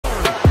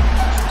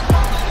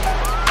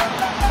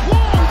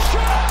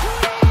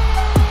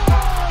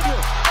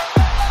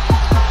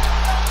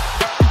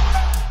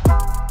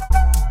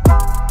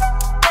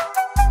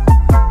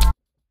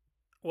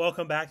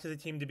welcome back to the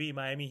Team to Beat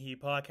Miami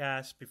Heat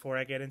podcast. Before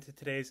I get into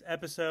today's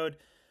episode,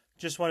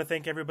 just want to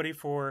thank everybody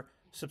for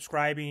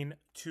subscribing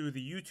to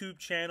the YouTube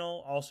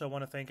channel. Also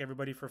want to thank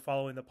everybody for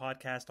following the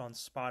podcast on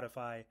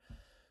Spotify.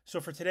 So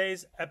for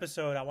today's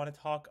episode, I want to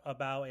talk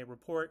about a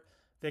report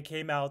that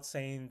came out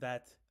saying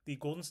that the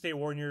Golden State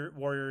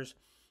Warriors,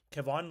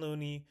 Kevon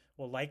Looney,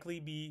 will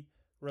likely be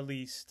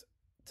released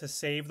to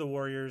save the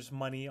Warriors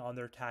money on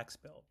their tax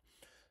bill.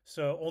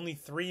 So only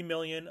 $3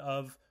 million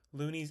of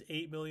Looney's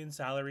 $8 million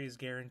salary is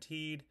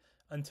guaranteed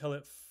until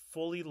it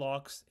fully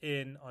locks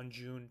in on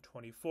June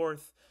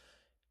 24th.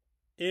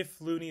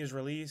 If Looney is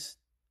released,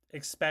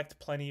 expect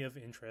plenty of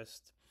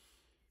interest.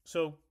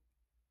 So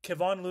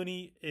Kevon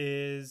Looney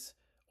is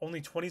only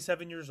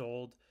 27 years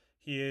old.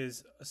 He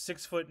is a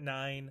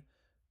 6'9"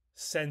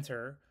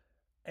 center,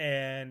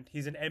 and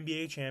he's an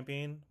NBA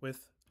champion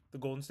with the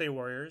Golden State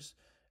Warriors.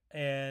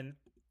 And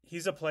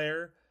he's a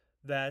player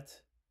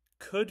that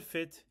could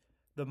fit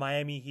the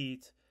Miami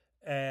Heat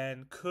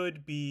and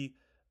could be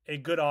a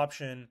good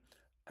option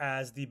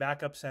as the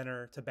backup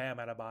center to Bam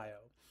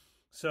Adebayo.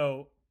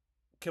 So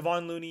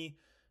Kevon Looney,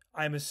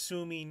 I'm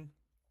assuming,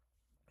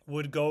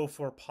 would go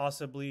for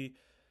possibly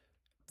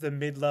the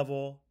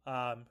mid-level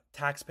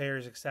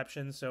taxpayers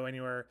exception, so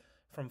anywhere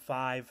from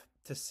 $5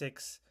 to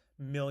 $6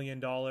 million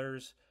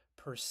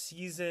per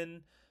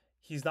season.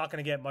 He's not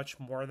going to get much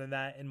more than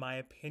that, in my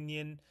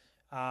opinion,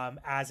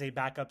 as a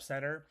backup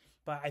center.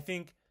 But I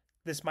think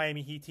this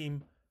Miami Heat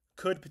team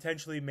could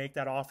potentially make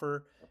that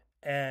offer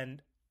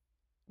and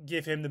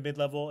give him the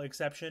mid-level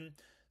exception.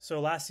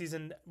 So last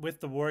season with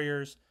the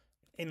Warriors,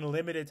 in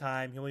limited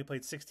time, he only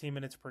played 16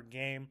 minutes per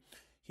game.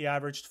 He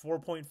averaged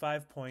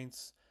 4.5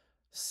 points,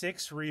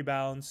 6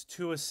 rebounds,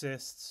 2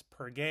 assists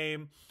per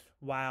game,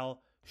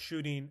 while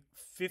shooting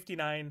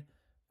 59%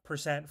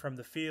 from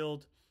the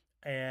field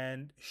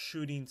and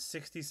shooting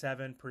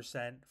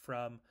 67%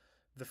 from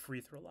the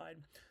free throw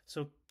line.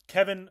 So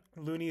Kevon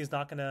Looney is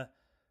not going to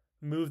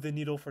move the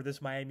needle for this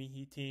Miami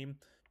Heat team,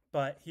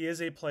 but he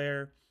is a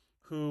player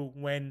who,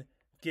 when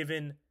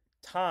given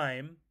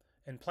time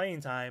and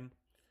playing time,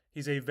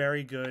 he's a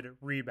very good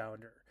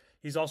rebounder.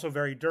 He's also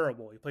very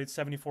durable. He played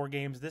 74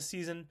 games this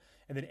season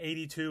and then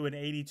 82 and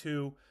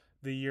 82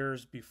 the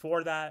years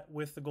before that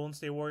with the Golden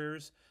State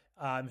Warriors.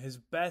 His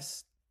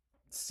best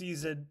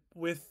season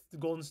with the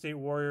Golden State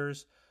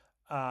Warriors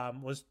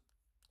was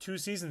 2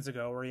 seasons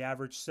ago, where he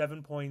averaged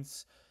 7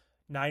 points,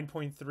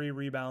 9.3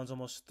 rebounds,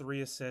 almost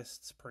 3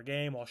 assists per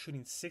game, while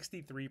shooting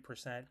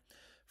 63%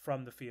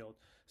 from the field.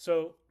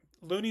 So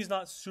Looney's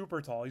not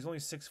super tall. He's only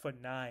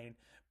 6'9",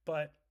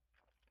 but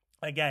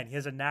again, he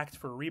has a knack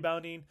for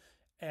rebounding,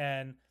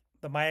 and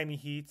the Miami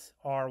Heat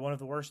are one of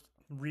the worst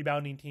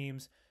rebounding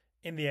teams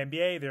in the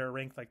NBA. They're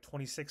ranked like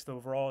 26th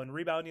overall in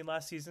rebounding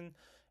last season,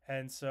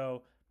 and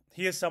so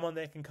he is someone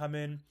that can come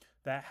in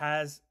that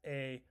has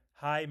a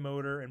high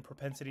motor and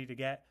propensity to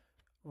get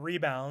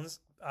rebounds,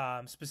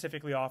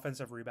 specifically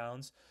offensive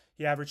rebounds.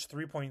 He averaged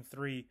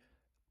 3.3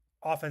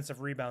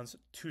 offensive rebounds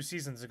 2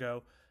 seasons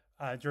ago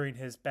during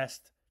his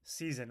best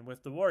season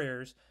with the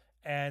Warriors,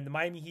 and the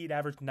Miami Heat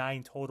averaged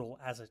 9 total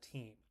as a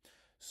team.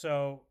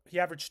 So he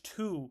averaged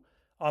 2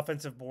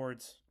 offensive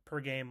boards per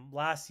game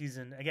last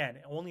season, again,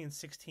 only in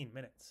 16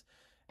 minutes.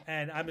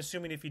 And I'm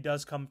assuming if he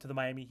does come to the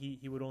Miami Heat,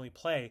 he would only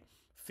play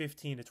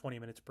 15 to 20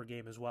 minutes per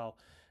game as well.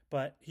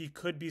 But he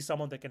could be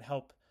someone that can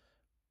help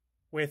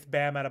with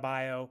Bam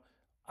Adebayo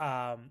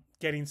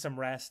getting some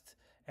rest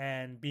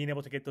and being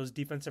able to get those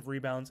defensive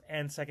rebounds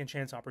and second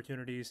chance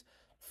opportunities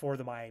for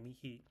the Miami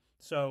Heat.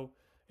 So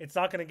it's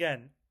not going to,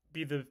 again,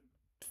 be the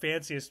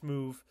fanciest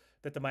move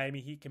that the Miami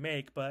Heat can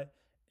make, but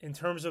in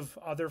terms of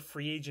other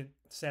free agent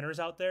centers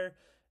out there,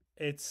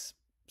 it's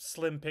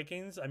slim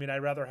pickings. I mean,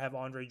 I'd rather have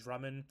Andre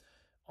Drummond,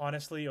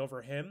 honestly,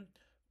 over him,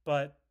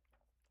 but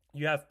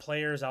you have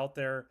players out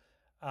there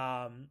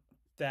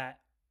that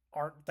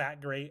aren't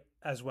that great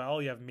as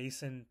well. You have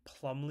Mason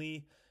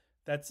Plumlee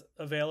that's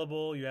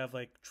available. You have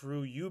like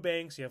Drew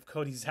Eubanks. You have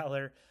Cody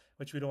Zeller,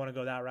 which we don't want to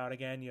go that route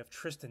again. You have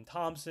Tristan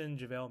Thompson,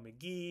 JaVale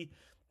McGee.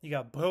 You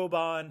got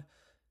Boban,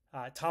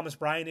 Thomas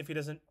Bryant if he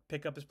doesn't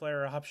pick up his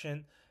player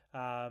option.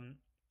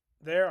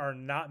 There are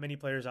not many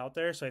players out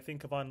there, so I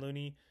think Kevon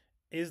Looney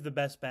is the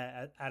best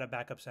bet at a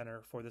backup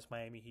center for this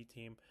Miami Heat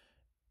team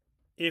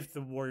if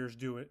the Warriors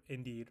do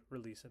indeed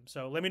release him.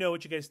 So let me know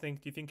what you guys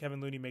think. Do you think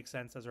Kevon Looney makes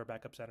sense as our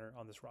backup center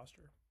on this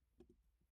roster?